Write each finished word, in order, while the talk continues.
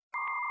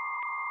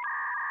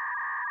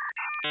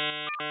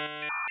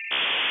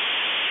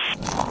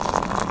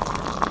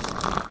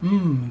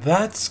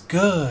That's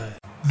good.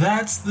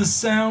 That's the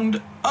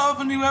sound of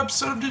a new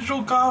episode of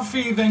Digital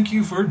Coffee. Thank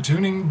you for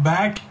tuning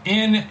back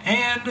in.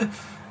 And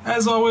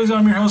as always,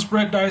 I'm your host,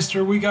 Brett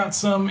Deister. We got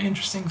some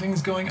interesting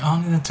things going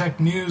on in the tech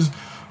news.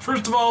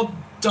 First of all,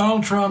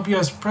 Donald Trump.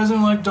 Yes,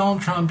 President-elect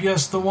Donald Trump.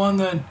 Yes, the one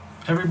that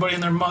everybody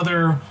and their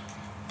mother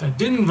that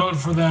didn't vote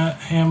for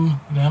that, him,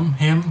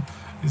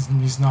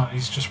 he's not,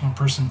 he's just one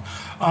person,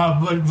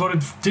 but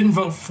didn't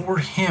vote for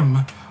him,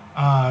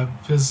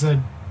 because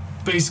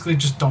basically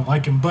just don't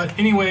like him. But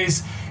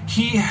anyways,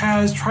 he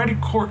has tried to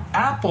court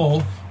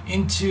Apple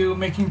into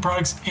making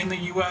products in the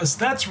US.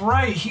 That's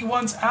right, he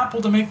wants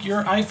Apple to make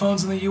your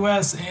iPhones in the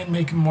US and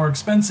make them more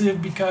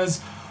expensive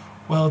because,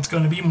 well, it's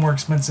going to be more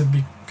expensive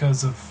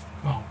because of,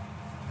 well,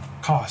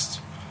 cost.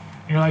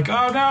 And you're like,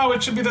 oh no,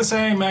 it should be the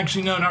same.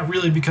 Actually, no, not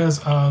really, because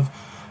of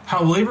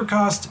how labor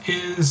cost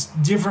is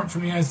different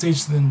from the United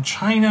States than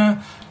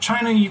China.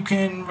 China, you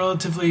can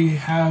relatively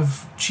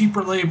have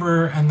cheaper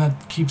labor and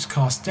that keeps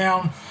costs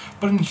down.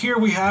 But in here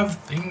we have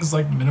things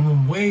like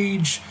minimum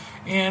wage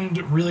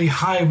and really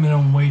high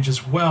minimum wage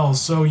as well.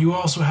 So you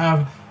also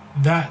have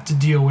that to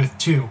deal with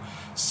too.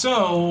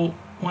 So,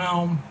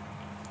 well,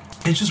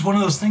 it's just one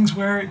of those things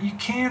where you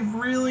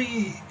can't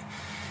really...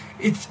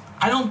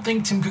 I don't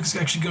think Tim Cook's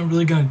actually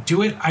really going to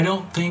do it. I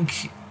don't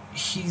think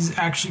he's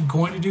actually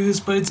going to do this,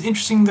 but it's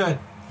interesting that,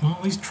 well,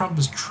 at least Trump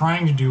is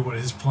trying to do what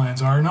his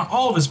plans are. Not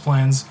all of his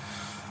plans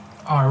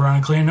are,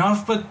 ironically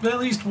enough, but at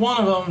least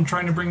one of them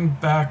trying to bring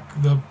back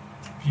the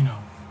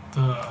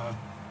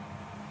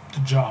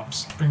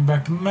jobs, bring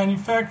back the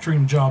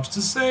manufacturing jobs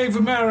to save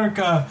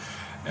America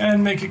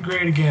and make it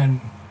great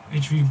again.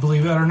 If you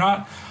believe that or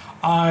not,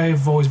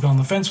 I've always been on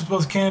the fence with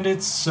both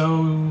candidates,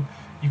 so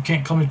you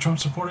can't call me a Trump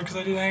supporter because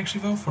I didn't actually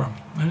vote for him.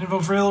 I didn't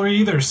vote for Hillary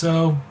either,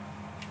 so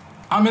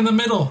I'm in the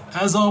middle,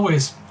 as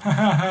always.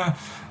 I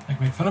can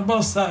make fun of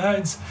both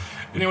sides.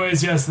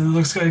 Anyways, yes, it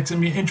looks like it's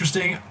going to be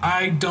interesting.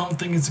 I don't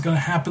think it's going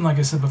to happen, like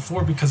I said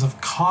before, because of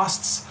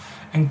costs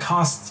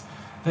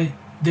that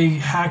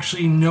they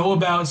actually know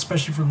about,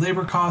 especially for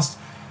labor costs,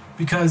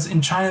 because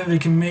in China they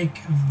can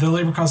make the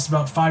labor cost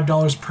about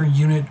 $5 per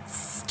unit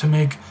to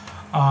make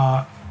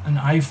an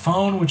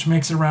iPhone, which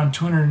makes it around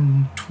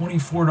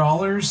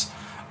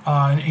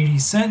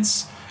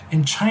 $224.80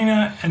 in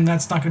China, and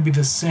that's not going to be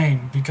the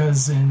same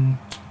because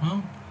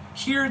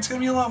here it's going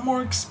to be a lot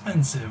more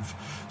expensive.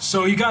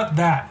 So you got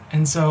that,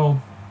 and so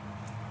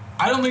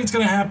I don't think it's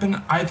going to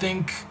happen. I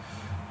think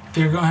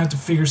they're going to have to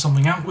figure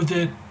something out with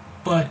it,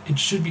 but it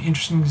should be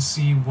interesting to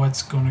see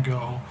what's going to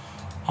go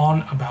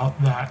on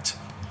about that.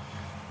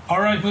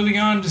 All right, moving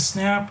on to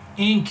Snap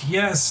Inc.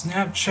 Yes,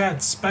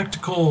 Snapchat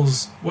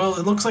Spectacles. Well,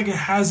 it looks like it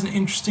has an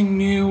interesting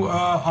new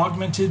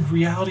augmented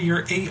reality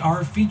or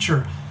AR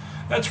feature.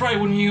 That's right,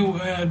 when you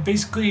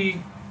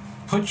basically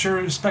put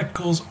your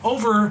spectacles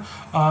over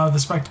the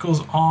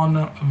spectacles on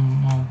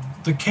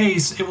the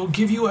case, it will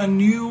give you a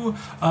new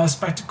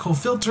spectacle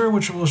filter,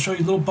 which will show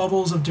you little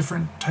bubbles of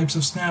different types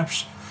of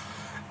snaps.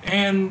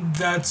 And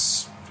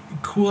that's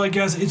cool, I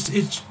guess.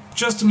 It's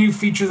just a new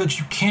feature that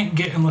you can't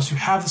get unless you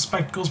have the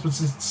spectacles, but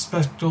the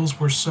spectacles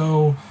were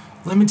so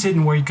limited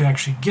in where you can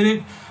actually get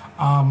it.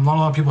 Not a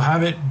lot of people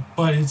have it,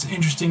 but it's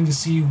interesting to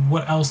see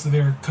what else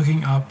they're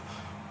cooking up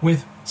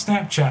with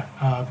Snapchat,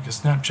 because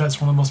Snapchat's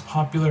one of the most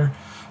popular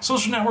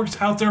social networks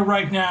out there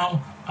right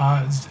now.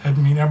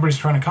 Everybody's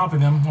trying to copy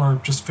them, or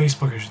just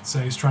Facebook, I should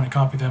say, is trying to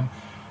copy them.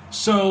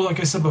 So,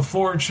 like I said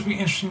before, it should be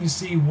interesting to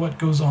see what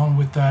goes on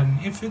with that, and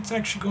if it's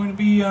actually going to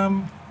be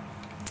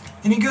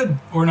any good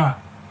or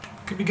not.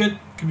 Could be good,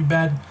 could be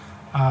bad.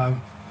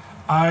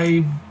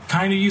 I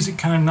kind of use it,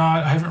 kind of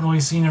not. I haven't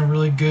really seen a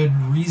really good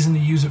reason to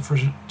use it for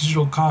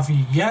Digital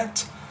Coffee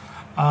yet,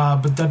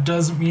 but that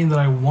doesn't mean that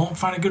I won't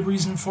find a good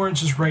reason for it.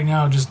 Just right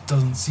now, it just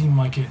doesn't seem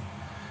like it.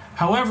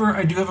 However,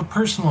 I do have a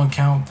personal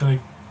account that I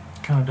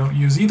kind of don't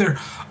use either,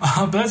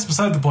 but that's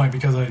beside the point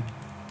because I'm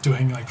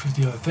doing like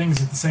 50 other things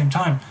at the same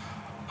time.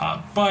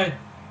 But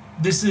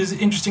this is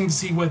interesting to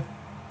see what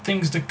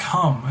things to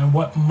come and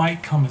what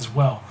might come as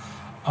well.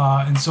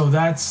 And so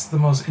that's the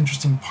most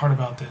interesting part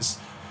about this.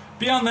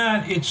 Beyond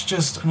that, it's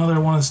just another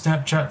one of the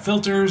Snapchat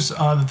filters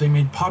that they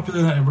made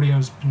popular that everybody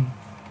has been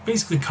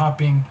basically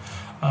copying,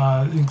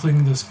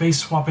 including this face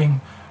swapping,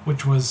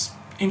 which was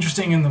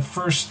interesting in the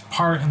first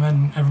part, and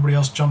then everybody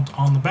else jumped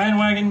on the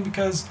bandwagon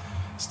because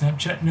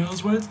Snapchat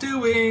knows what it's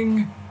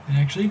doing. It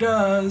actually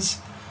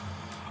does.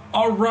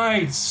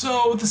 Alright,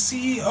 so the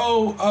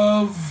CEO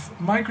of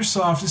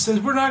Microsoft says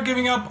we're not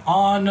giving up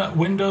on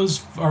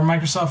Windows or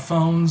Microsoft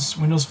phones,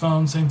 Windows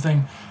Phone, same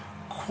thing,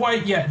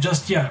 quite yet,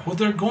 just yet. What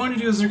they're going to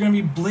do is they're going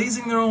to be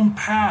blazing their own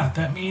path.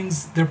 That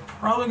means they're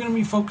probably going to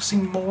be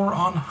focusing more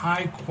on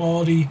high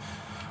quality,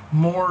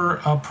 more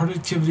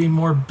productivity,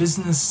 more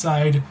business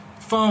side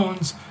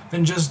phones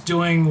than just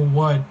doing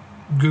what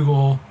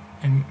Google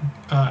and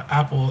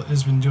Apple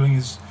has been doing,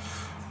 is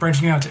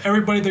branching out to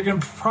everybody. They're going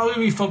to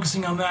probably be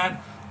focusing on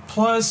that.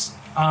 Plus,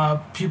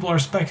 people are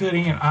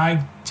speculating, and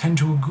I tend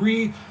to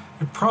agree,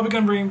 they're probably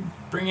going to be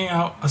bringing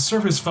out a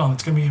Surface phone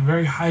that's going to be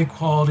very high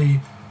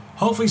quality,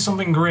 hopefully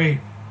something great,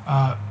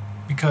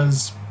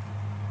 because,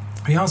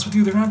 to be honest with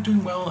you, they're not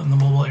doing well in the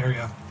mobile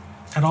area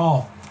at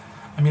all.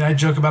 I mean, I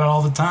joke about it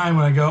all the time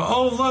when I go,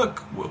 oh,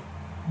 look,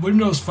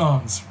 Windows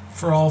phones,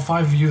 for all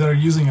 5 of you that are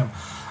using them.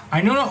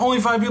 I know not only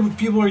 5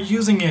 people are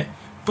using it,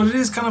 but it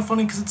is kind of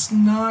funny because it's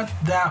not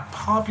that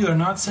popular.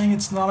 Not saying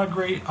it's not a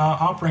great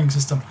operating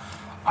system.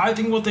 I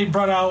think what they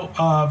brought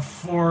out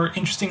for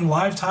interesting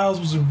live tiles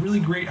was a really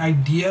great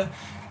idea,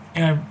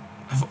 and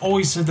I've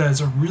always said that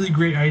it's a really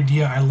great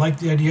idea. I like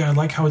the idea. I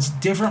like how it's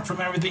different from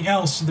everything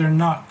else, so they're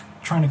not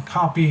trying to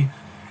copy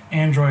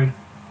Android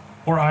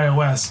or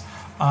iOS.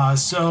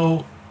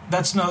 So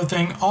that's another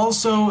thing.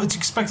 Also, it's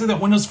expected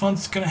that Windows Phone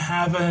is going to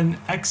have an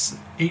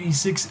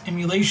x86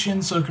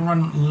 emulation, so it can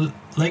run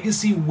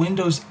legacy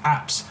Windows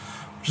apps,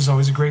 which is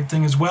always a great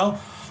thing as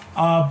well.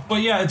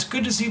 But yeah, it's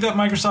good to see that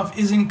Microsoft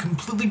isn't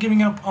completely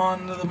giving up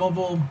on the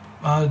mobile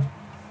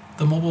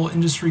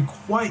industry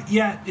quite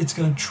yet. It's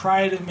going to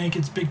try to make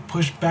its big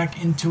push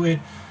back into it,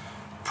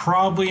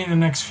 probably in the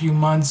next few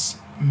months,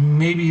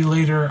 maybe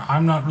later.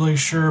 I'm not really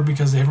sure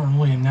because they haven't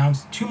really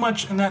announced too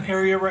much in that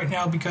area right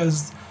now,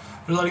 because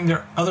they're letting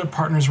their other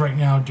partners right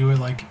now do it,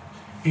 like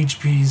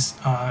HP's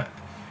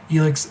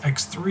Helix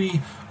X3,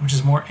 which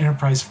is more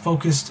enterprise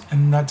focused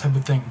and that type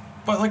of thing.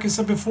 But like I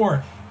said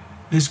before,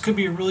 this could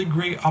be a really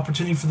great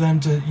opportunity for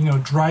them to,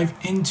 drive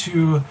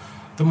into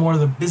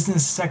the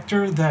business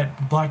sector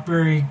that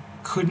BlackBerry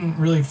couldn't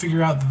really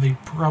figure out that they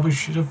probably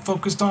should have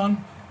focused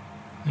on.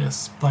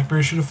 Yes,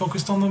 BlackBerry should have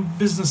focused on the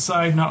business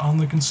side, not on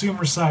the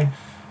consumer side,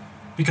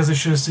 because they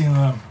should have seen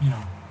the,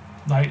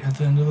 light at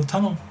the end of the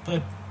tunnel.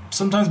 But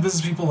sometimes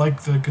business people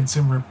like the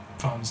consumer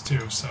phones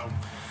too, so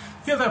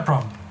you have that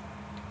problem.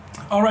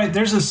 All right,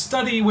 there's a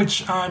study,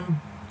 which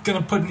I'm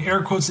going to put in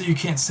air quotes that you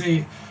can't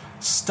say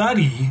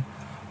study,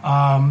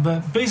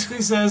 that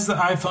basically says that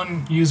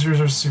iPhone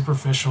users are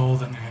superficial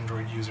than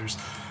Android users.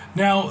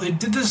 Now, they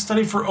did this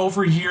study for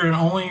over a year and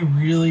only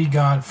really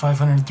got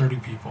 530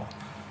 people.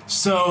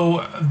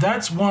 So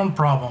that's one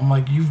problem.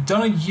 Like, you've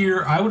done a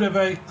year. I would have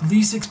at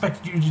least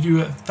expected you to do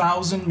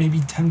 1,000,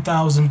 maybe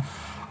 10,000.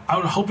 I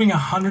was hoping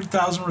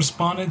 100,000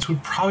 respondents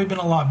would probably have been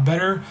a lot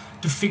better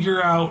to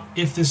figure out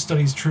if this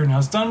study is true. Now,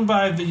 it's done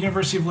by the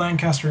University of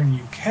Lancaster in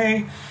the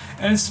UK,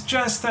 and it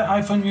suggests that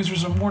iPhone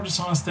users are more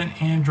dishonest than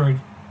Android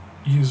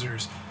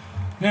users.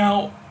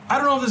 Now, I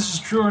don't know if this is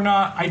true or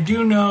not. I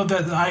do know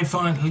that the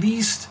iPhone, at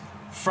least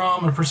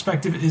from a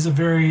perspective, is a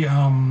very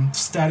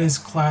status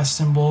class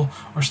symbol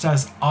or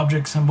status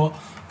object symbol,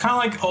 kind of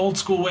like old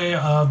school way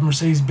of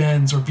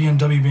Mercedes-Benz or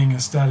BMW being a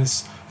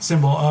status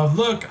symbol of,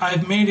 look,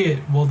 I've made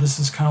it. Well, this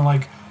is kind of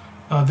like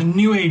the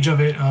new age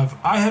of it, of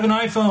I have an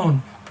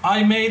iPhone,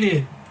 I made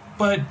it.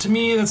 But to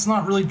me, that's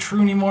not really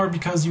true anymore,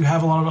 because you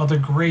have a lot of other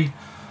great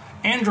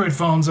Android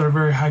phones that are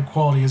very high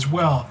quality as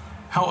well.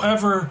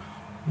 However,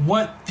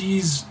 what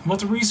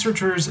the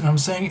researchers, and I'm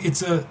saying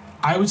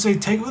I would say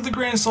take it with a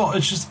grain of salt,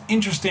 it's just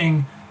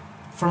interesting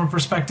from a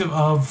perspective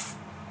of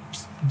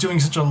doing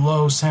such a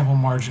low sample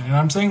margin. And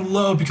I'm saying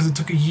low because it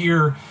took a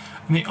year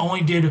and they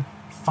only did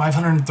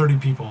 530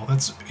 people.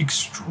 That's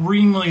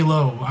extremely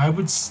low. I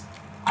would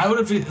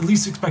have at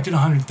least expected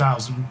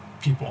 100,000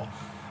 people.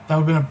 That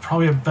would have been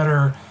probably a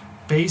better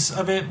base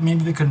of it.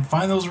 Maybe they couldn't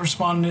find those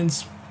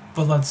respondents,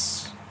 but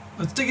let's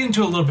dig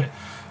into it a little bit.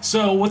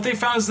 So what they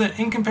found is that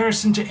in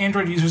comparison to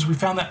Android users, we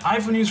found that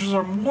iPhone users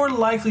are more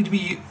likely to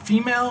be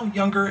female,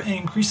 younger, and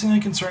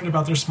increasingly concerned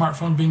about their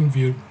smartphone being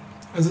viewed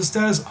as a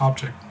status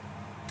object.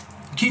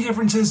 Key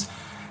differences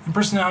in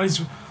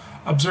personalities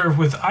observed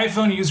with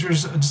iPhone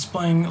users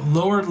displaying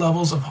lower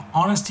levels of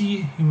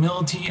honesty,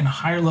 humility, and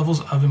higher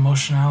levels of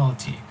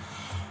emotionality.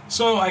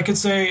 So I could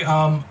say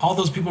all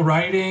those people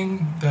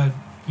writing that,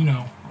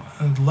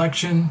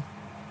 election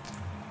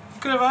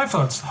could have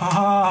iPhones. Ha ha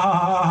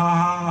ha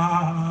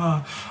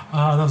ha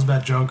ha. That was a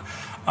bad joke.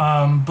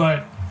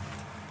 But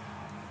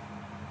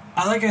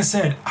like I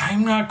said,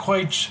 I'm not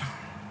quite.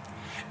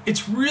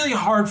 It's really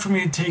hard for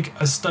me to take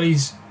a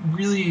study's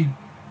really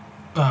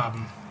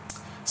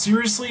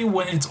seriously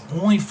when it's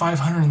only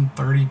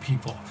 530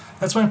 people.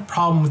 That's my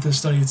problem with this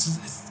study.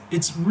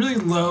 It's really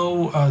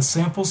low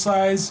sample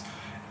size,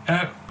 and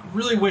I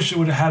really wish it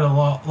would have had a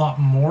lot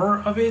more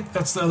of it.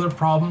 That's the other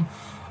problem.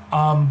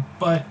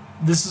 But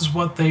this is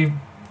what they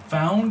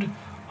found,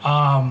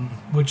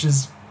 which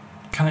is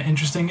kind of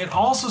interesting. It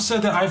also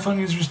said that iPhone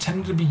users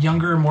tended to be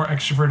younger, more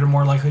extroverted,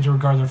 more likely to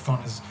regard their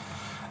phone as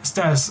a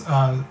status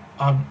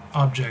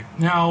object.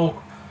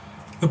 Now,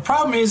 the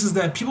problem is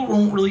that people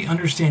won't really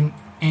understand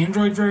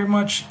Android very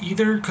much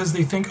either, because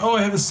they think, oh,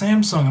 I have a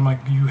Samsung. I'm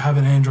like, you have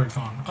an Android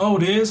phone? Oh,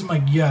 it is? I'm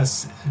like,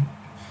 yes.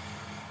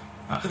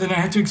 Then I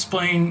had to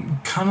explain,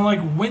 kind of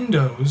like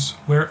Windows,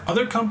 where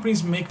other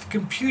companies make the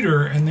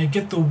computer and they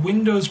get the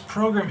Windows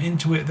program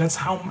into it. That's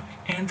how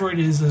Android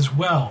is as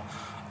well,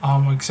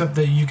 except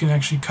that you can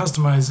actually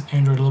customize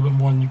Android a little bit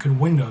more than you could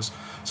Windows.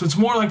 So it's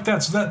more like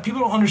that, so that people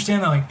don't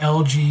understand that, like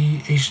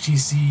LG,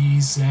 HTC,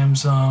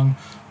 Samsung,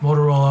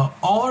 Motorola,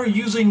 all are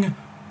using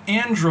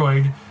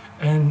Android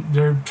and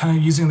they're kind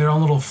of using their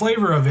own little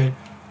flavor of it.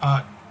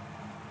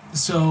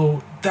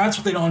 So that's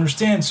what they don't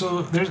understand.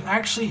 So there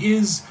actually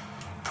is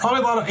probably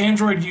a lot of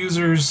Android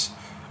users,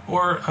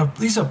 or at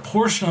least a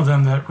portion of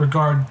them, that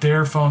regard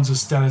their phones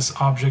as status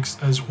objects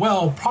as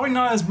well. Probably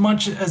not as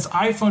much as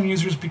iPhone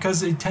users,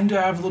 because they tend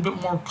to have a little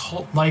bit more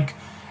cult-like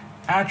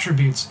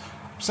attributes.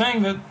 I'm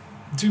saying that,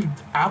 dude,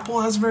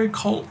 Apple has a very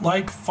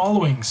cult-like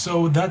following,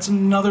 so that's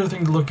another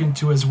thing to look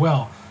into as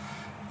well.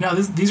 Now,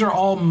 these are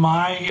all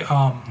my,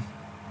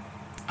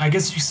 I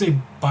guess you could say,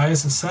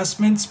 bias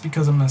assessments,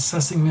 because I'm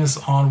assessing this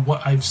on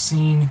what I've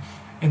seen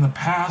in the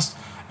past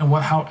and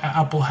how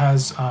Apple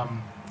has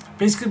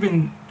basically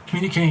been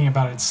communicating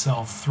about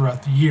itself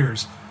throughout the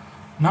years.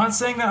 Not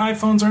saying that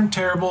iPhones aren't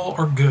terrible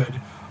or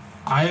good.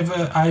 I have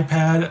an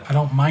iPad. I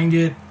don't mind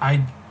it.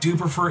 I do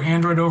prefer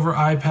Android over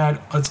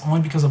iPad. It's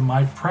only because of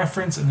my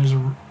preference, and there's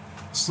a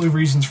slew of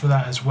reasons for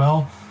that as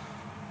well.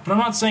 But I'm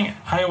not saying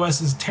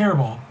iOS is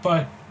terrible,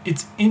 but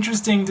it's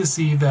interesting to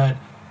see that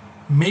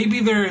maybe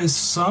there is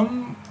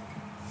some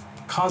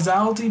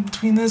causality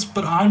between this,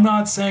 but I'm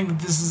not saying that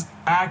this is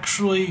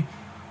actually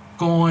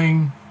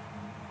going...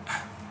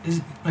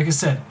 Like I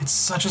said, it's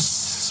such a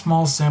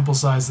small sample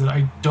size that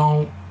I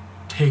don't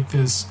take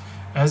this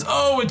as,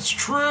 oh, it's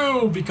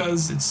true,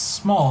 because it's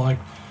small. Like,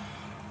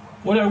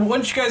 what I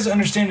want you guys to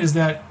understand is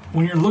that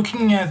when you're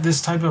looking at this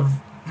type of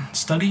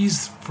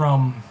studies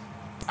from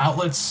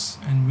outlets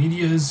and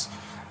medias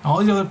and all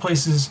these other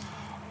places,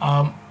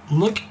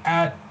 look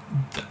at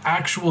the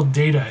actual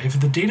data. If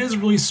the data is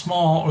really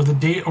small, or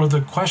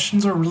the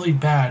questions are really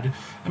bad,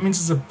 that means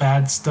it's a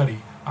bad study.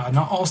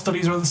 Not all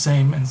studies are the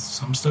same, and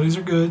some studies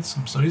are good,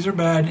 some studies are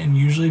bad, and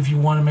usually if you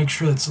want to make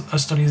sure that a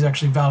study is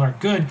actually valid or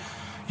good,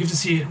 you have to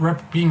see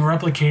it being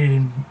replicated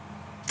and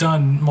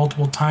done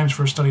multiple times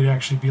for a study to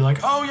actually be like,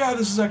 oh yeah,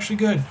 this is actually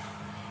good.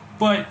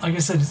 But like I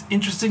said, it's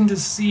interesting to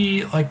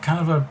see like kind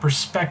of a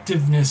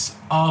perspectiveness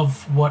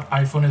of what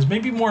iPhone is,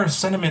 maybe more a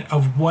sentiment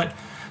of what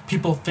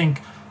people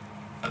think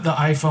the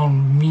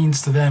iPhone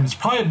means to them. It's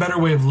probably a better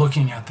way of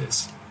looking at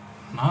this.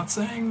 I'm not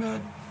saying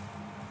that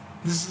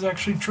this is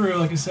actually true.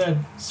 Like I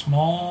said,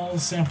 small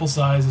sample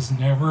size is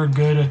never a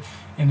good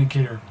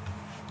indicator.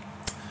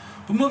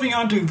 But moving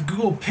on to the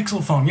Google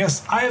Pixel phone.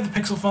 Yes, I have the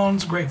Pixel phone.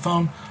 It's a great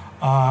phone.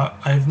 I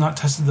have not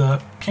tested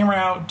the camera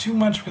out too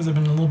much because I've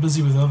been a little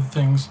busy with other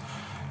things.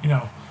 You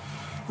know,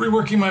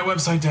 reworking my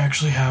website to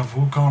actually have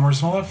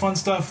WooCommerce and all that fun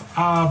stuff.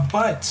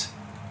 But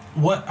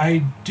what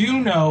I do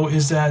know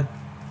is that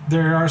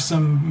there are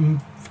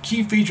some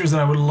key features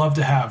that I would love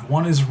to have.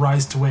 One is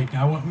Rise to Wake.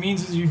 Now, what it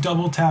means is you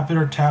double tap it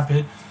or tap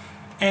it,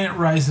 and it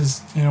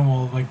rises,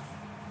 will like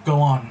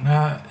go on.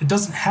 It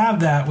doesn't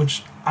have that,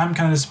 which I'm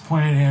kind of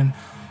disappointed in,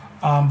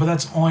 but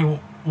that's only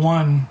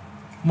one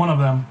of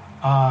them.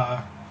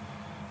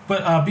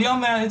 But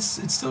beyond that,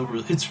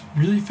 it's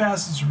really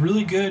fast. It's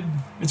really good.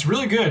 It's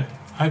really good.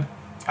 I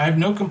have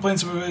no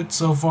complaints with it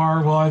so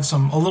far. Well, I have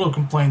a little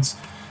complaints.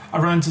 I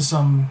run into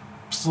some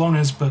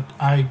slowness, but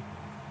I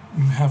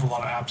have a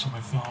lot of apps on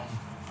my phone.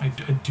 I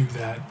do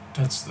that.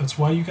 That's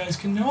why you guys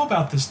can know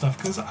about this stuff,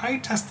 because I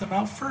test them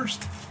out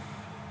first.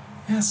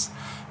 Yes,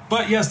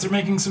 but yes, they're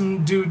making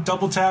some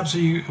double tap. So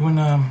when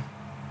a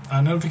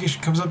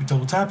notification comes up, you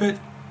double tap it,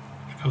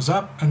 it goes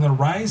up, and the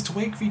Rise to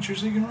Wake feature,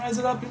 so you can rise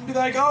it up and be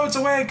like, "Oh, it's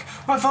awake!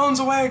 My phone's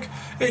awake!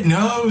 It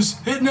knows!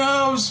 It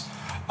knows!"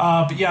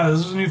 But yeah,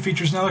 those are new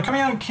features. Now they're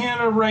coming out in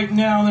Canada right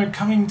now. They're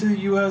coming to the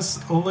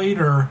US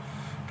later.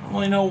 Don't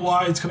really know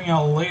why it's coming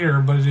out later,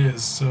 but it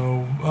is.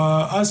 So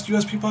us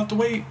US people have to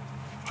wait.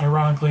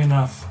 Ironically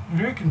enough, I'm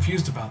very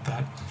confused about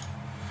that.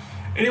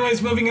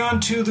 Anyways, moving on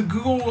to the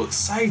Google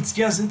Sites.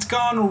 Yes, it's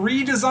gone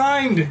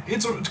redesigned.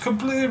 It's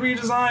completely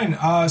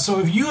redesigned. So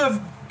if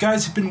you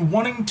guys have been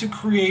wanting to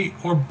create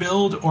or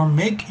build or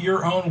make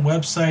your own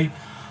website,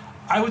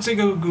 I would say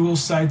go to Google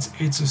Sites.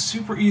 It's a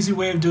super easy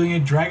way of doing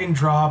it. Drag and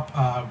drop.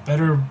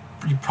 Better.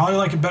 You probably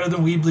like it better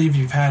than Weebly if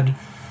you've had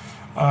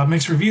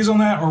mixed reviews on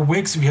that, or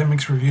Wix if you have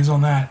mixed reviews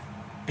on that.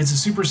 It's a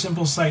super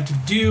simple site to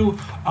do.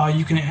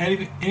 You can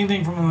edit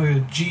anything from the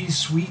G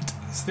Suite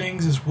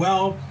things as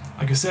well.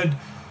 Like I said,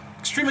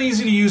 extremely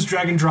easy to use,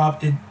 drag and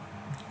drop. It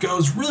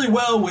goes really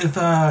well with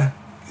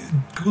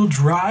Google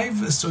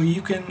Drive, so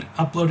you can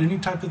upload any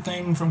type of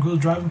thing from Google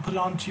Drive and put it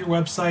onto your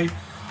website.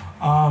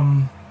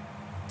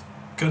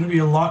 Going to be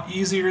a lot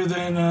easier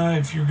than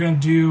if you're going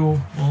to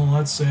do, well,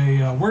 let's say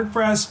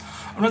WordPress.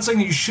 I'm not saying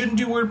that you shouldn't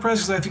do WordPress,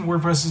 because I think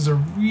WordPress is a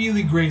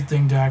really great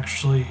thing to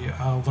actually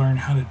learn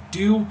how to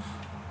do.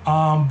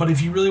 But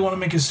if you really want to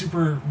make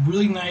a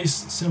really nice,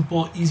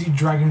 simple, easy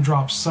drag and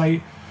drop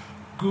site,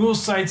 Google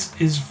Sites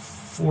is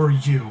for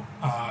you.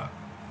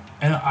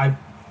 And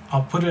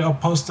I'll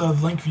post the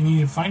link if you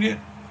need to find it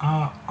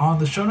on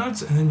the show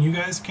notes, and then you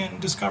guys can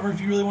discover if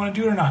you really want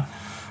to do it or not.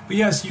 But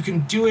yes, you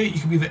can do it.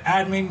 You can be the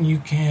admin. You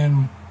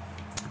can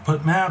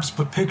put maps,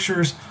 put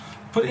pictures,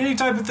 put any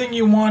type of thing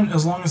you want,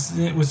 as long as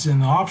it was in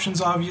the options,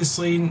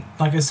 obviously.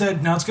 Like I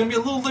said, now it's going to be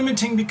a little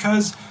limiting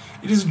because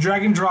it is a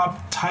drag and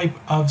drop type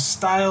of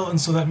style, and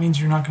so that means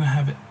you're not going to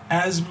have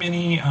as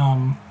many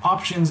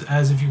options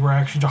as if you were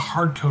actually to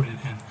hard code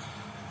it in.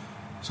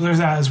 So there's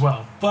that as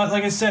well. But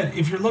like I said,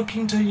 if you're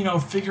looking to,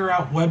 figure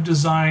out web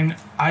design,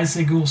 I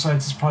say Google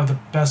Sites is probably the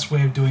best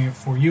way of doing it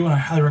for you, and I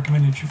highly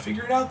recommend that you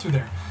figure it out through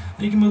there.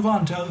 Then you can move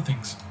on to other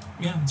things.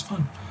 Yeah, it's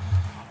fun.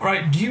 All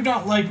right, do you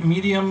not like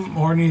Medium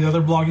or any of the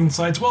other blogging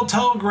sites? Well,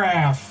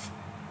 Telegraph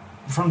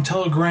from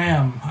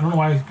Telegram. I don't know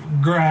why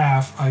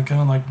graph. I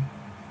kind of like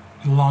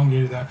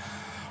elongated that.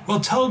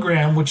 Well,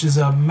 Telegram, which is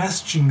a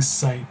messaging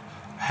site,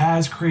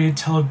 has created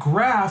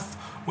Telegraph,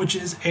 which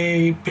is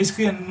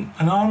basically an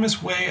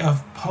anonymous way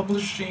of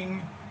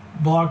publishing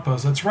blog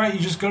posts. That's right. You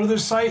just go to their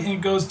site and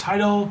it goes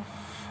title.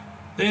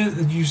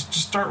 You just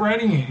start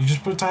writing it. You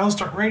just put a title,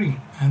 start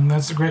writing, and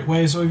that's a great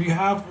way. So if you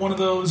have one of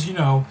those,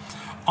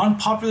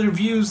 unpopular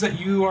views that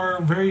you are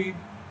very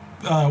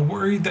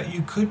worried that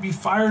you could be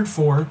fired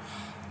for,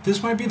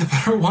 this might be the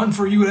better one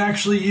for you to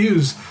actually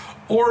use.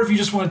 Or if you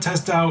just want to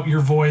test out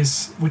your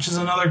voice, which is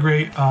another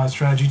great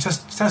strategy.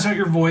 Test out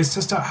your voice,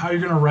 test out how you're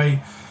going to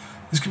write.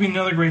 This could be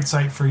another great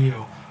site for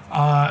you.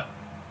 Like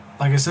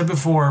I said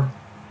before,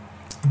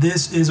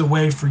 this is a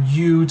way for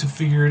you to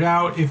figure it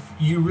out. If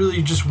you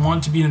really just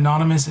want to be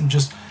anonymous and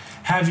just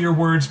have your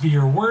words be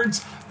your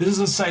words, this is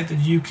a site that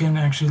you can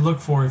actually look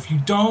for. If you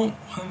don't,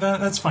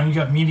 that's fine. You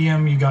got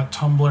Medium, you got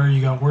Tumblr,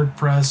 you got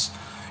WordPress,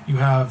 you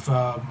have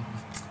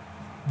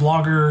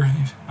Blogger.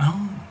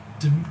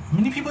 Do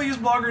many people use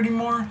Blogger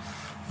anymore?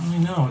 I don't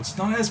really know. It's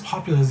not as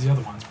popular as the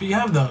other ones, but you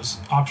have those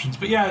options.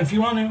 But yeah, if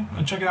you want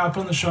to, check it out.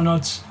 Put it in the show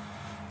notes.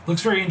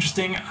 Looks very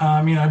interesting.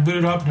 I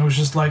booted up and it was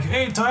just like,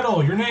 hey,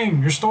 title, your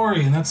name, your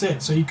story, and that's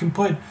it. So you can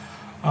put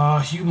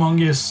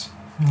humongous,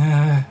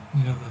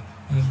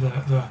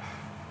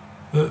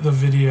 the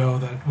video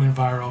that went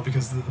viral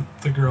because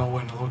the girl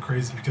went a little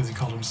crazy because he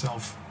called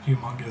himself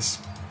humongous.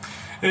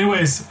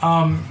 Anyways,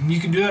 you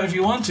can do that if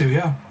you want to.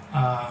 Yeah.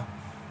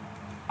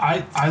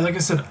 I like I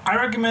said, I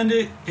recommend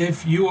it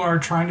if you are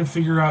trying to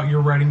figure out your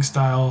writing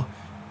style,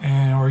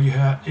 or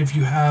if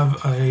you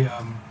have a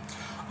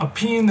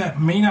opinion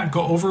that may not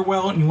go over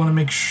well and you want to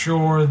make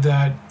sure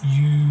that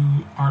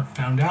you aren't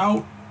found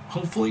out.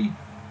 Hopefully,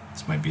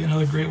 this might be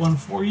another great one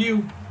for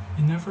you.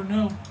 You never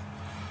know.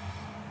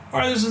 All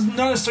right, there's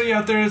another study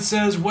out there that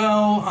says,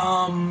 about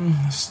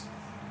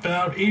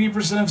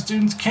 80% of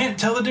students can't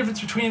tell the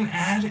difference between an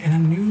ad and a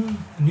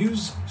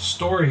news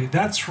story.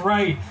 That's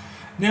right.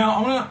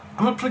 Now,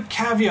 I'm gonna put a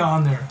caveat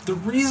on there. The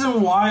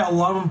reason why a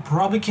lot of them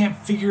probably can't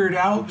figure it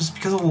out is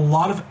because a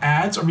lot of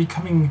ads are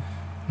becoming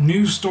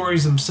news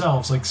stories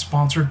themselves, like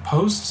sponsored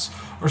posts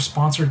or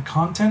sponsored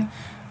content.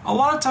 A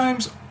lot of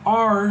times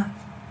are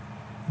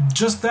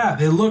just that.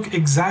 They look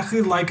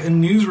exactly like a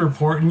news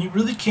report, and you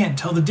really can't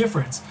tell the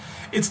difference.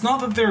 It's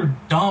not that they're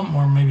dumb,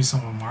 or maybe some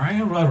of them are. I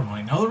don't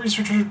really know. The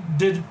researcher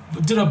did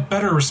a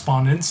better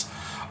respondents.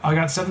 I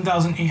got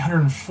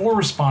 7,804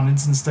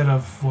 respondents instead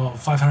of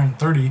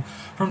 530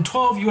 from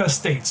 12 U.S.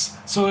 states.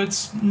 So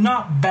it's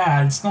not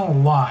bad. It's not a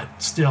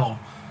lot still.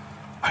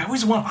 I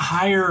always want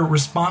higher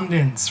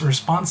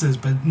responses,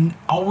 but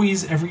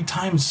always every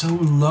time so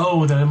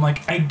low that I'm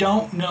like, I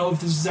don't know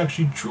if this is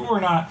actually true or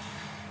not.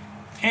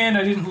 And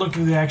I didn't look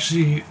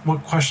at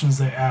what questions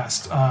they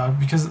asked,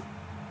 because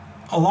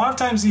a lot of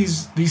times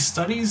these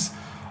studies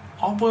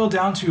all boil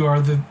down to are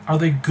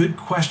they good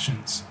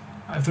questions?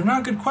 If they're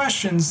not good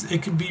questions,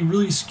 it could be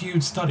really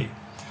skewed study.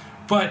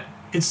 But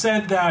it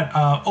said that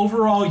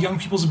overall, young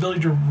people's ability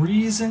to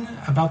reason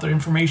about their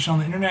information on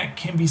the internet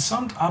can be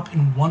summed up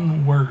in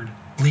one word: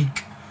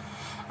 bleak.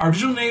 Our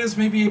digital natives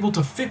may be able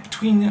to fit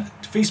between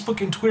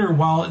Facebook and Twitter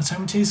while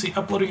simultaneously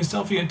uploading a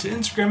selfie into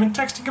Instagram and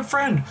texting a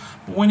friend.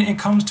 But when it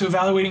comes to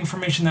evaluating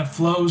information that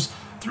flows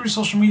through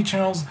social media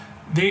channels,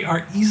 they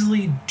are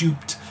easily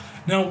duped.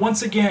 Now,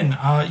 once again,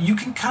 you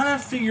can kind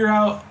of figure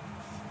out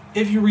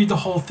if you read the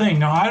whole thing.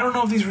 Now, I don't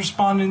know if these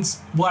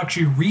respondents will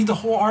actually read the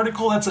whole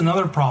article. That's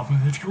another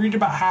problem. If you read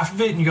about half of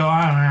it and you go,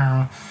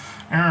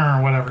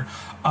 whatever,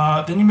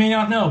 then you may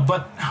not know.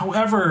 But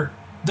however,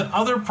 the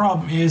other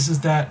problem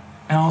is that,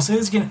 and I'll say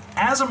this again,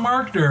 as a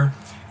marketer,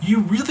 you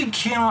really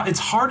cannot, it's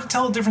hard to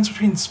tell the difference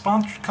between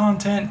sponsored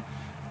content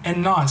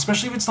and not,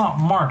 especially if it's not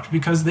marked,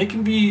 because they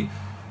can be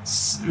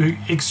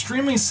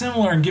extremely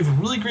similar and give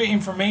really great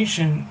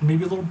information,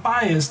 maybe a little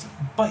biased,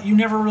 but you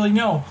never really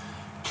know.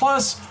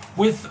 Plus,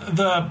 with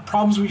the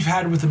problems we've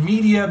had with the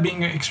media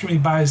being extremely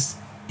biased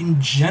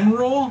in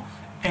general,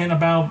 and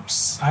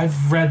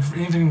I've read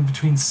anything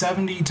between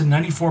 70 to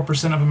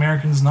 94% of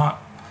Americans not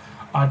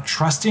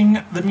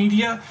trusting the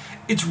media,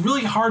 it's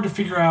really hard to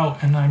figure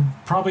out, and I'm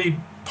probably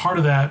part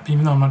of that,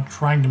 even though I'm not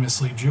trying to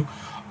mislead you,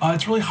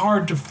 it's really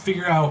hard to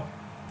figure out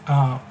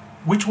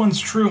which one's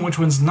true and which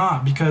one's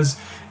not, because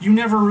you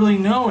never really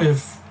know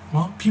if,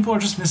 people are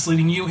just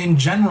misleading you in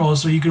general,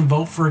 so you can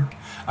vote for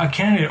a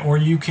candidate, or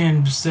you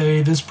can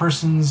say this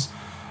person's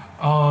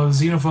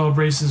xenophobe,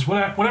 racist,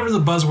 whatever the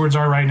buzzwords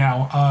are right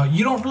now.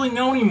 You don't really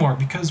know anymore,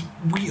 because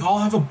we all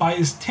have a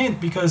biased tint,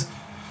 because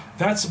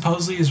that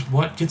supposedly is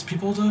what gets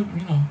people to,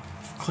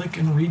 click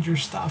and read your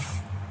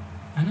stuff.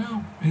 I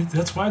know.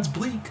 That's why it's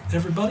bleak,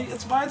 everybody.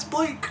 That's why it's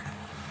bleak.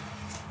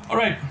 All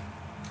right.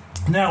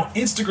 Now,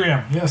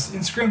 Instagram. Yes,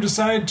 Instagram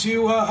decided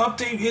to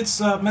update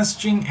its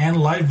messaging and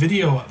live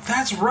video.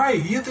 That's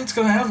right. It's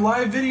going to have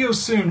live video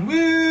soon.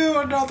 Woo!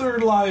 Another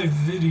live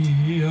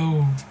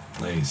video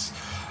place.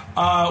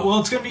 Well,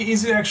 it's going to be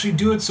easy to actually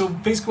do it. So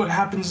basically what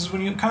happens is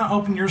when you kind of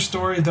open your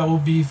story, there will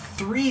be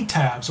 3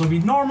 tabs. So it'll be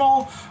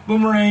normal,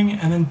 boomerang,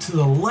 and then to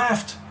the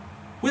left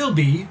will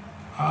be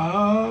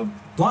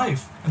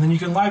live. And then you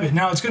can live it.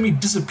 Now, it's going to be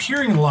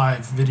disappearing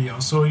live video.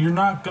 So you're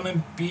not going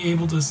to be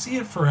able to see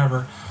it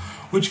forever,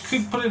 which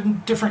could put a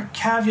different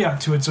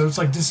caveat to it. So it's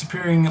like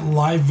disappearing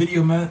live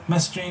video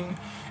messaging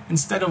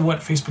instead of what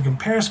Facebook and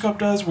Periscope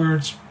does, where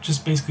it's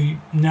just basically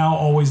now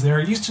always there.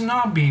 It used to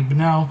not be, but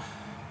now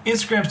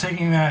Instagram's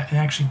taking that and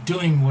actually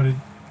doing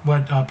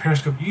what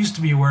Periscope used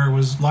to be, where it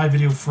was live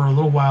video for a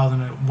little while, then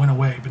it went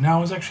away. But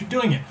now it's actually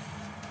doing it.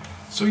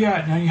 So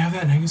yeah, now you have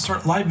that. Now you can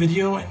start live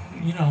video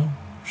and,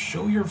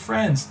 show your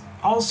friends.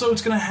 Also,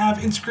 it's going to have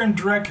Instagram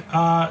Direct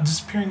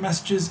disappearing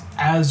messages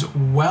as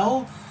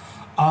well.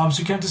 So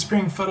you can have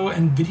disappearing photo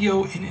and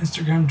video in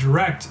Instagram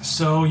Direct.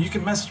 So you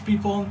can message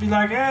people and be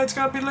like, hey, it's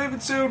going to be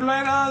leaving soon,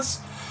 laters.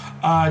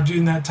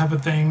 Doing that type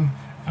of thing.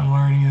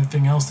 Or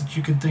anything else that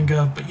you could think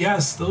of. But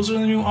yes, those are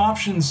the new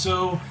options.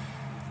 So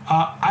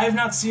I have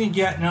not seen it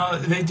yet. Now,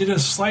 they did a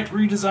slight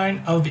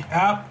redesign of the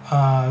app.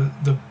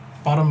 The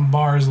bottom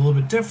bar is a little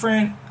bit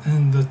different,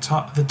 and the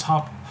top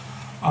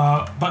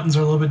buttons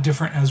are a little bit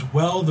different as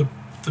well.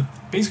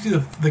 Basically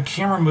the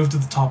camera moved to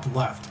the top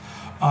left.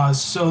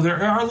 So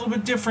there are a little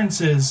bit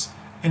differences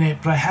in it,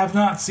 but I have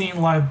not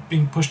seen live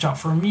being pushed out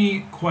for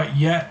me quite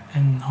yet,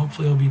 and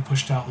hopefully it'll be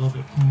pushed out a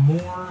little bit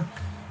more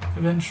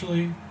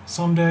eventually,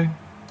 someday,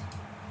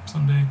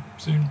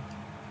 soon.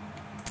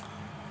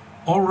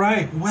 All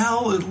right,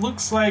 well, it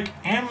looks like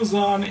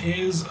Amazon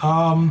is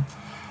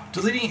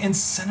deleting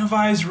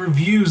incentivized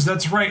reviews.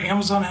 That's right,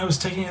 Amazon was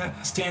taking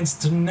a stance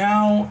to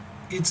now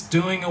it's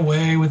doing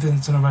away with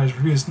incentivized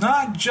reviews.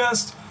 Not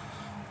just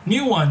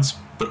new ones,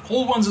 but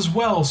old ones as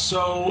well.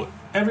 So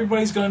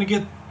everybody's going to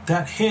get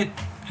that hit,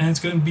 and it's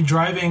going to be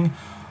driving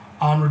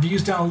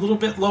reviews down a little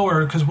bit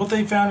lower, because what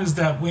they found is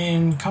that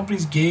when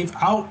companies gave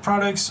out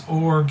products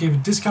or gave a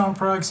discount on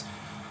products,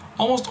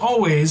 almost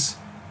always,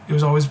 it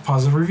was always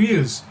positive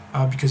reviews,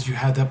 because you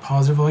had that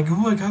positive, like,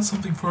 oh, I got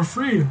something for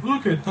free.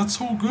 Look it, that's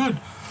so good.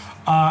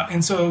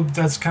 And so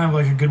that's kind of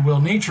like a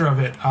goodwill nature of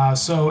it.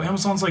 So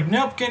Amazon's like,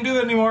 nope, can't do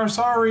that anymore.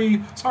 Sorry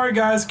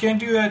guys, can't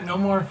do that no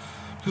more.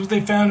 Because what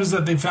they found is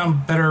that they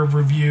found better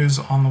reviews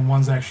on the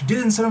ones that actually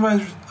did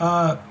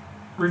incentivize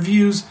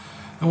reviews,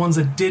 the ones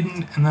that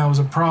didn't, and that was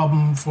a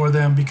problem for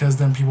them, because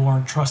then people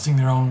weren't trusting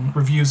their own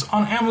reviews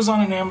on Amazon,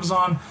 and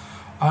Amazon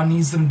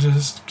needs them to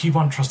just keep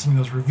on trusting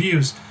those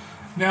reviews.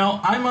 Now,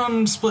 I'm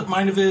on split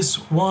mind of this.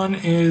 One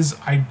is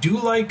I do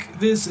like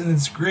this, and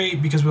it's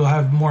great because we'll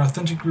have more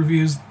authentic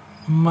reviews.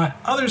 My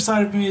other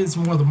side of me is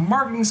more the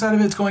marketing side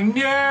of it. It's going,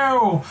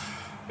 no,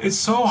 it's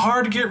so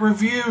hard to get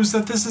reviews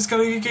that this is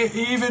going to get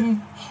even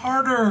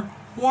harder.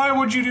 Why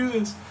would you do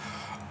this?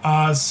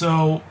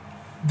 So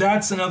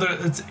that's another,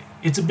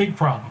 it's a big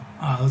problem.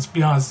 Let's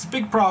be honest, it's a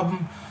big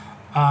problem.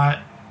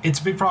 It's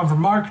a big problem for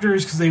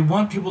marketers because they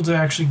want people to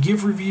actually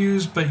give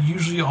reviews, but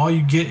usually all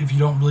you get if you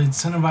don't really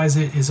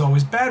incentivize it is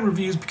always bad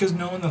reviews, because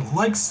no one that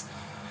likes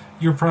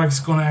your product is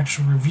going to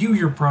actually review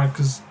your product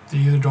because they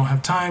either don't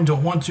have time,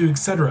 don't want to,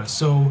 etc.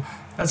 So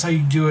that's how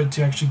you do it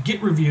to actually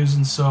get reviews.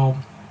 And so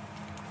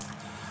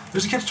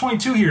there's a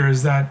catch-22 here,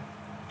 is that,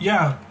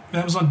 yeah,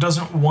 Amazon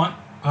doesn't want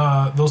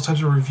those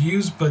types of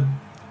reviews, but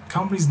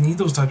companies need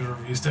those types of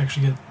reviews to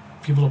actually get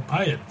people to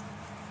buy it.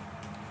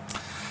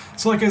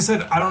 So like I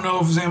said, I don't know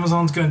if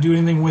Amazon's going to do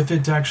anything with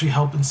it to actually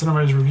help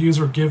incentivize reviews,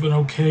 or give an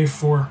okay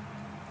for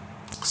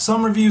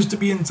some reviews to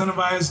be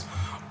incentivized,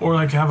 or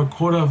like have a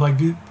quota of like,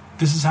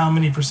 this is how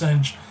many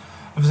percentage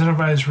of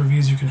incentivized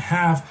reviews you can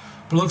have.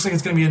 But it looks like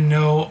it's going to be a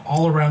no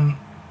all around,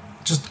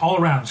 just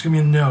all around. It's going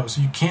to be a no,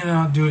 so you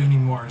cannot do it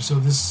anymore. So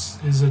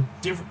this is a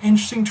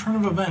interesting turn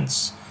of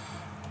events.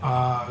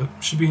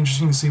 Should be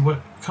interesting to see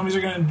what companies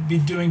are going to be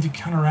doing to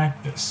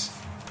counteract this.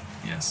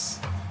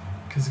 Yes,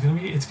 because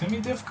it's going to be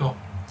difficult.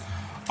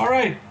 All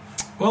right.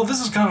 Well,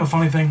 this is kind of a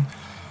funny thing.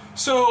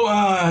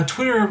 So,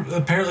 Twitter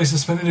apparently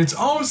suspended its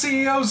own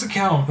CEO's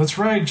account. That's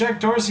right. Jack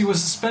Dorsey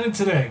was suspended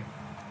today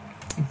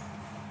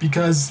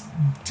because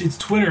it's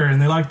Twitter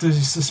and they like to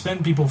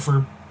suspend people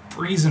for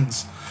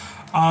reasons.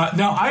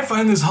 Now, I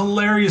find this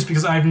hilarious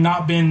because I've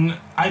been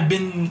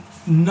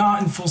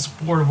not in full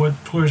support of what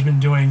Twitter's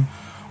been doing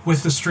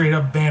with the straight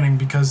up banning,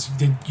 because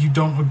you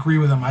don't agree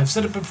with them. I've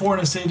said it before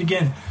and I say it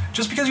again.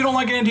 Just because you don't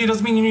like an idea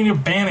doesn't mean you need to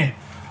ban it.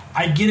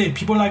 I get it.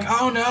 People are like,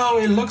 oh no,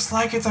 it looks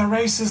like it's a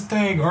racist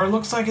thing, or it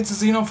looks like it's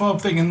a xenophobe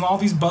thing, and all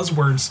these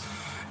buzzwords.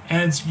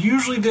 And it's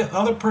usually the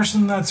other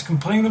person that's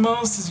complaining the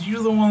most is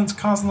usually the one that's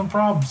causing the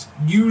problems.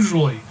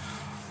 Usually.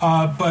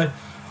 But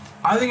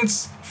I think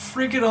it's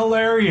freaking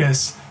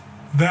hilarious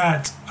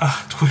that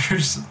Twitter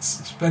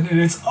suspended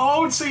its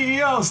own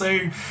CEO,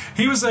 saying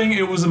he was saying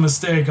it was a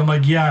mistake. I'm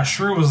like, yeah,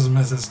 sure it was a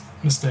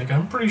mistake.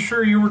 I'm pretty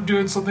sure you were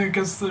doing something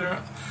against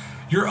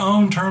your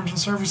own terms and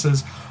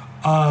services.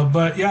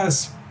 But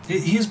yes,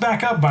 He's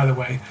back up, by the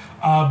way.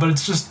 But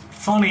it's just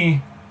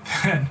funny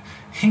that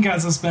he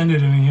got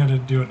suspended and he had to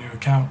do a new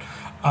account.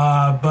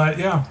 But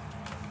yeah.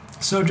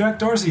 So Jack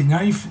Dorsey,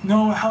 now you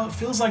know how it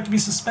feels like to be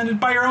suspended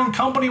by your own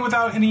company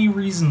without any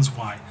reasons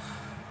why.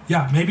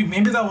 Yeah, maybe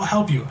that will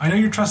help you. I know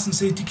your Trust and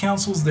Safety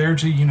Council's there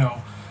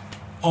to,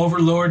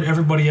 overlord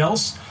everybody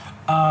else.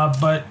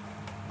 But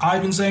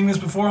I've been saying this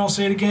before, I'll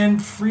say it again.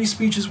 Free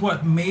speech is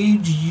what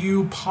made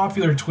you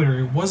popular, Twitter.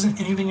 It wasn't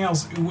anything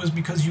else. It was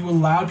because you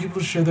allowed people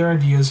to share their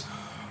ideas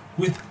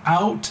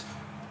without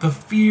the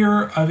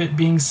fear of it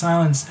being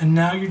silenced. And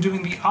now you're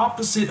doing the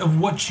opposite of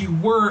what you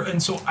were.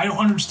 And so I don't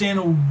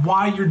understand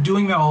why you're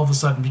doing that all of a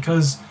sudden,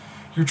 because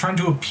you're trying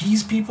to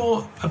appease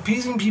people.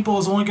 Appeasing people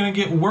is only going to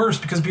get worse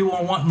because people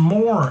will want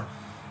more.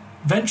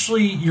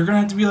 Eventually, you're going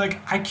to have to be like,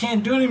 I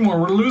can't do it anymore.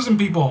 We're losing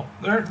people.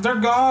 They're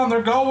gone.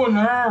 They're going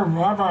there.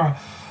 Blah, blah.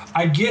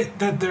 I get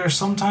that there are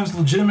sometimes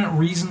legitimate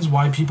reasons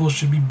why people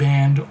should be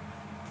banned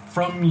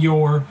from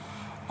your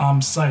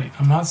site.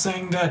 I'm not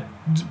saying that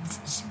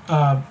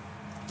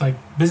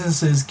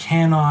businesses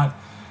cannot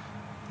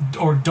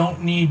or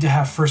don't need to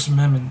have First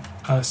Amendment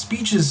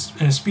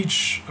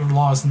speech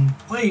laws in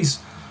place.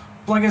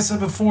 But like I said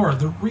before,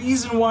 the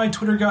reason why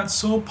Twitter got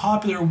so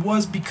popular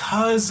was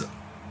because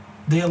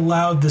they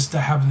allowed this to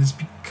happen. It's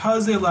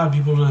because they allowed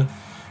people to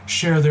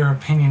share their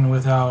opinion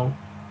without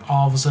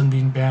all of a sudden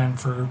being banned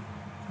for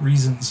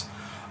reasons.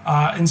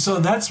 And so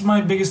that's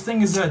my biggest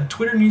thing, is that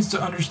Twitter needs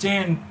to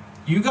understand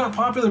you got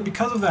popular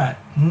because of that.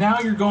 Now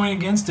you're going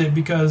against it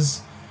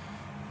because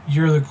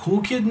you're the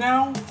cool kid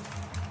now?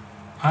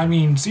 I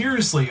mean,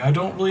 seriously, I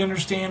don't really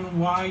understand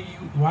why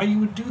you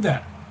would do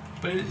that.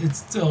 But it's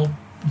still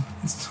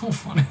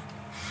funny.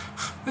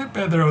 They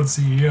banned their own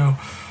CEO.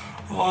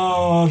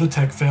 Oh, the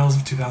tech fails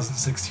of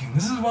 2016.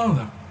 This is one of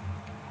them.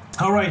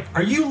 All right,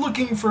 are you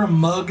looking for a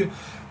mug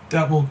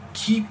that will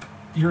keep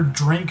your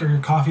drink or your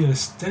coffee at a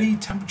steady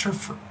temperature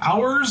for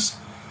hours?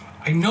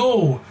 I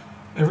know.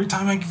 Every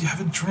time I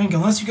have a drink,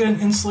 unless you get an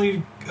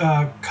insulated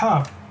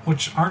cup,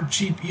 which aren't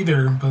cheap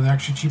either, but they're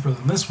actually cheaper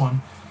than this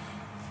one,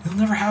 you'll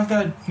never have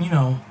that,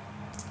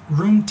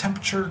 room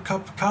temperature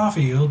cup of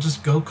coffee. It'll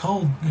just go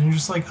cold. And you're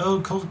just like,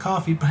 oh, cold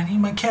coffee, but I need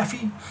my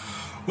caffeine.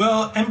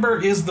 Well,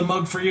 Ember is the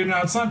mug for you.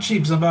 Now, it's not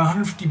cheap. It's about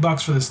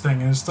 $150 for this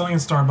thing, and it's still in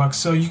Starbucks.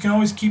 So you can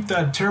always keep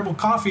that terrible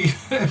coffee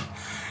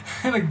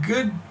at a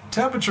good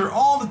temperature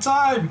all the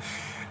time.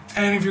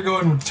 And if you're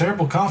going with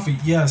terrible coffee,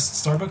 yes,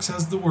 Starbucks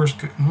has the worst.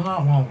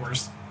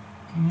 Worst.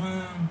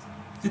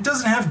 It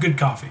doesn't have good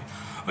coffee.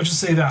 I'll just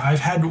say that. I've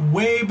had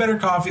way better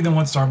coffee than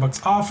what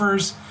Starbucks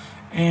offers,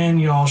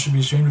 and y'all should be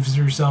ashamed of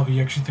yourself if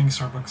you actually think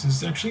Starbucks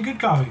is actually good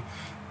coffee.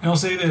 And I'll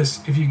say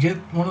this: if you get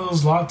one of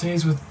those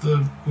lattes with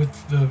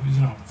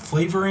the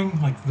flavoring,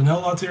 like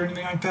vanilla latte or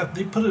anything like that,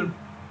 they put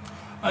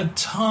a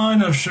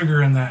ton of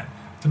sugar in that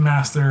to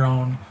mask their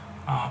own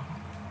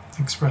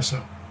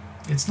espresso.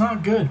 It's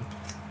not good.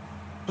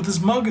 But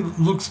this mug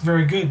looks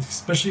very good,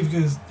 especially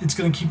because it's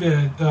going to keep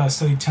it at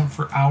steady temp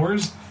for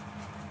hours.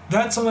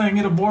 That's something I can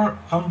get on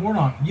board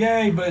on.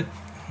 Yay, but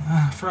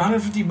for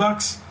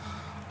 $150,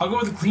 I'll go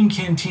with the Clean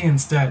Canteen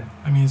instead.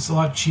 I mean, it's a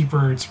lot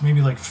cheaper. It's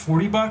maybe like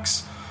 $40.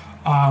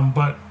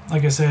 But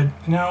like I said,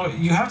 now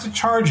you have to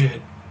charge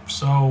it.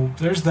 So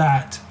there's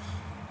that.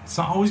 It's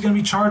not always going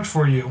to be charged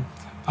for you.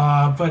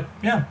 But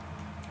yeah,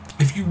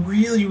 if you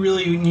really,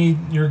 really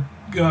need your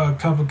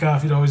cup of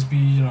coffee to always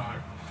be,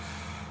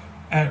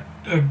 at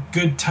a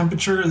good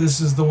temperature,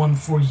 this is the one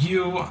for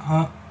you.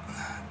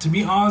 To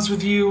be honest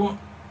with you,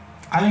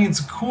 I think it's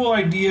a cool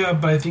idea,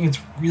 but I think it's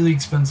really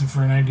expensive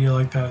for an idea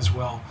like that as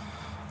well.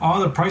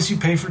 The price you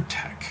pay for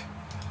tech.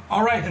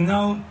 All right, and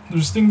now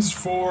there's things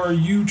for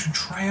you to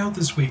try out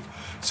this week.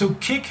 So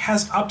Kik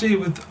has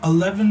updated with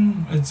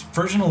 11, it's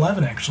version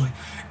 11 actually,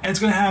 and it's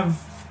going to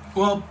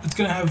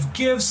have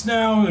GIFs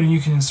now, and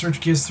you can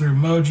search GIFs through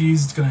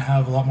emojis. It's going to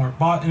have a lot more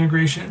bot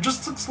integration. It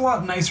just looks a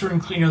lot nicer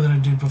and cleaner than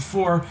it did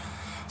before.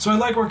 So I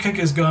like where Kik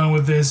is going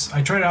with this.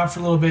 I tried it out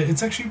for a little bit.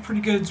 It's actually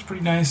pretty good. It's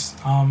pretty nice.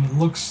 It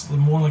looks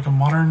more like a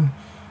modern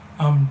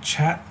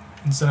chat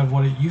instead of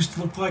what it used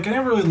to look like. I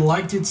never really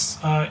liked its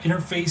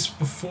interface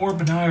before,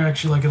 but now I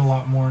actually like it a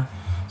lot more.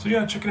 So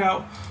yeah, check it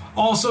out.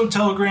 Also,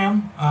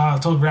 Telegraph.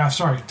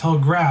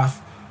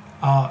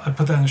 I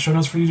put that in the show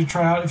notes for you to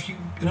try out.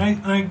 And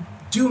I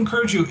do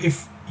encourage you,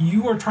 if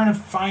you are trying to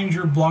find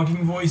your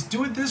blogging voice,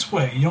 do it this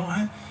way. You don't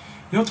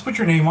have to put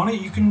your name on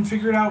it. You can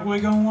figure it out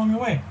along the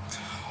way.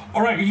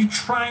 All right, are you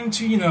trying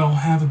to,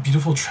 have a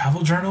beautiful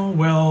travel journal?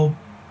 Well,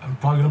 I'm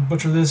probably going to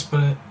butcher this,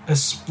 but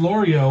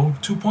Esplorio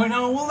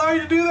 2.0 will allow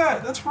you to do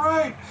that. That's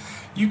right.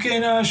 You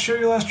can share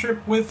your last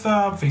trip with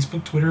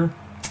Facebook, Twitter,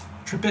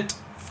 TripIt,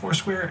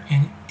 Foursquare,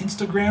 and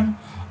Instagram.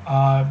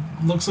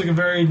 Looks like a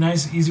very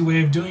nice, easy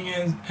way of doing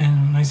it,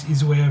 and a nice,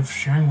 easy way of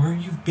sharing where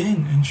you've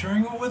been and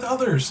sharing it with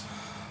others.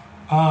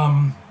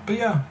 But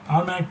yeah,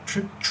 automatic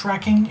trip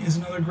tracking is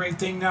another great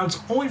thing. Now, it's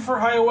only for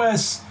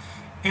iOS.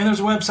 And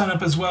there's a web sign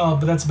up as well,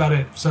 but that's about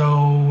it.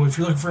 So if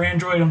you're looking for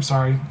Android, I'm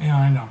sorry. Yeah,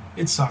 I know.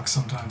 It sucks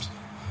sometimes.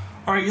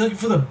 All All right, you're looking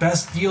for the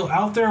best deal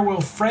out there?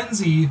 Well,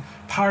 Frenzy,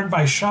 powered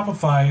by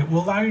Shopify,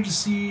 will allow you to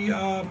see,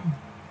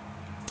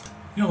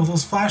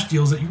 those flash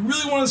deals that you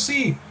really want to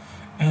see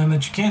and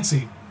that you can't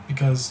see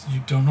because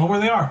you don't know where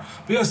they are.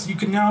 But yes, you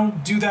can now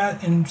do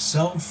that and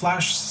sell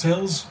flash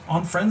sales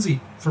on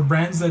Frenzy for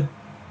brands that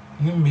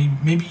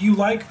maybe you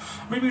like.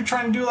 Maybe you're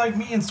trying to do like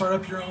me and start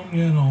up your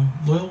own,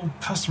 loyal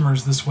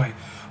customers this way.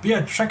 But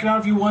yeah, check it out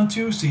if you want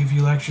to, see if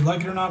you actually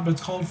like it or not, but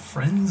it's called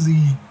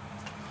Frenzy.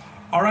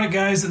 All right,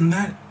 guys, and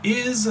that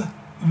is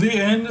the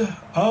end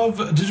of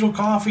Digital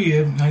Coffee.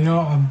 I know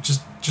I'm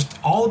just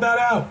all about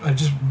out.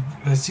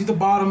 I see the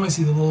bottom. I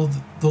see the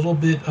little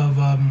bit of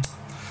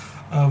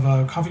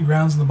coffee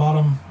grounds in the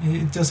bottom.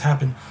 It does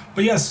happen.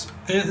 But yes,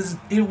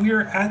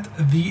 we're at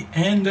the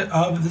end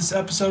of this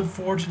episode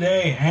for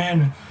today.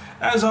 And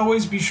as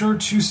always, be sure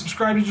to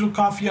subscribe to Digital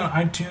Coffee on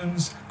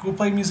iTunes, Google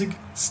Play Music,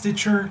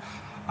 Stitcher,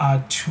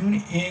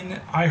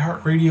 TuneIn,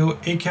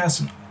 iHeartRadio,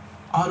 Acast, and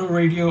Auto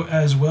Radio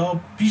as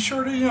well. Be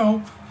sure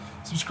to,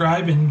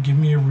 subscribe and give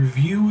me a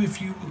review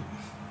if you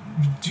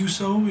do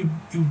so. It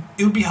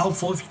would be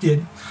helpful if you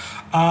did.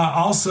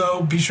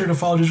 Also, be sure to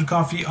follow Digital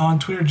Coffee on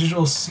Twitter,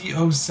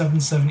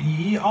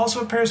 DigitalCO77EE.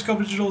 Also, Periscope,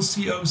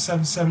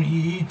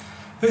 DigitalCO77EE.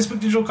 Facebook,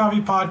 Digital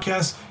Coffee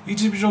Podcast.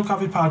 YouTube, Digital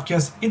Coffee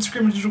Podcast.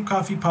 Instagram, Digital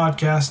Coffee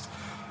Podcast.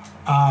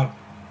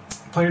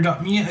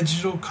 Player.me at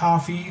Digital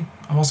Coffee.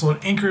 I'm also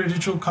at Anchor at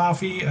Digital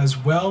Coffee as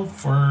well.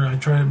 I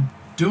try to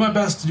do my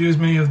best to do as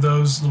many of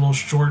those little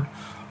short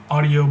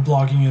audio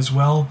blogging as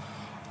well.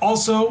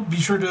 Also, be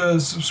sure to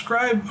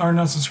support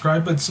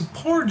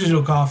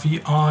Digital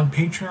Coffee on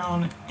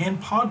Patreon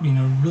and Podbean.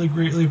 I really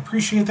greatly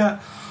appreciate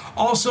that.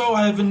 Also,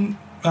 I have been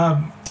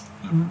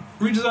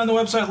redesigned the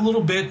website a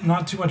little bit,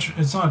 not too much.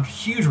 It's not a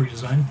huge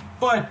redesign,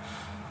 but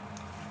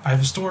I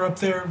have a store up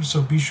there,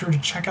 so be sure to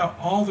check out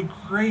all the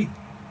great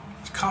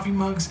coffee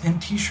mugs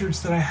and t-shirts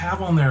that I have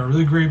on there. I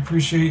really greatly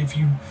appreciate if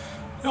you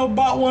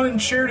bought one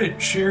and shared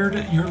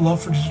your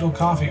love for Digital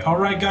Coffee. All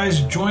right,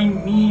 guys,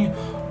 join me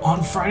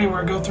on Friday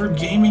where I go through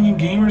Gaming and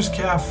Gamers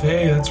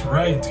Cafe. That's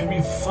right, it's gonna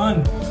be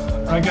fun.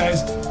 All right,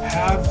 guys,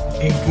 have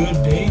a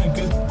good day and a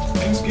good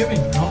Thanksgiving.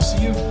 I'll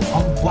see you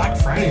on Black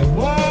Friday.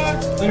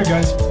 What? Later,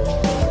 guys.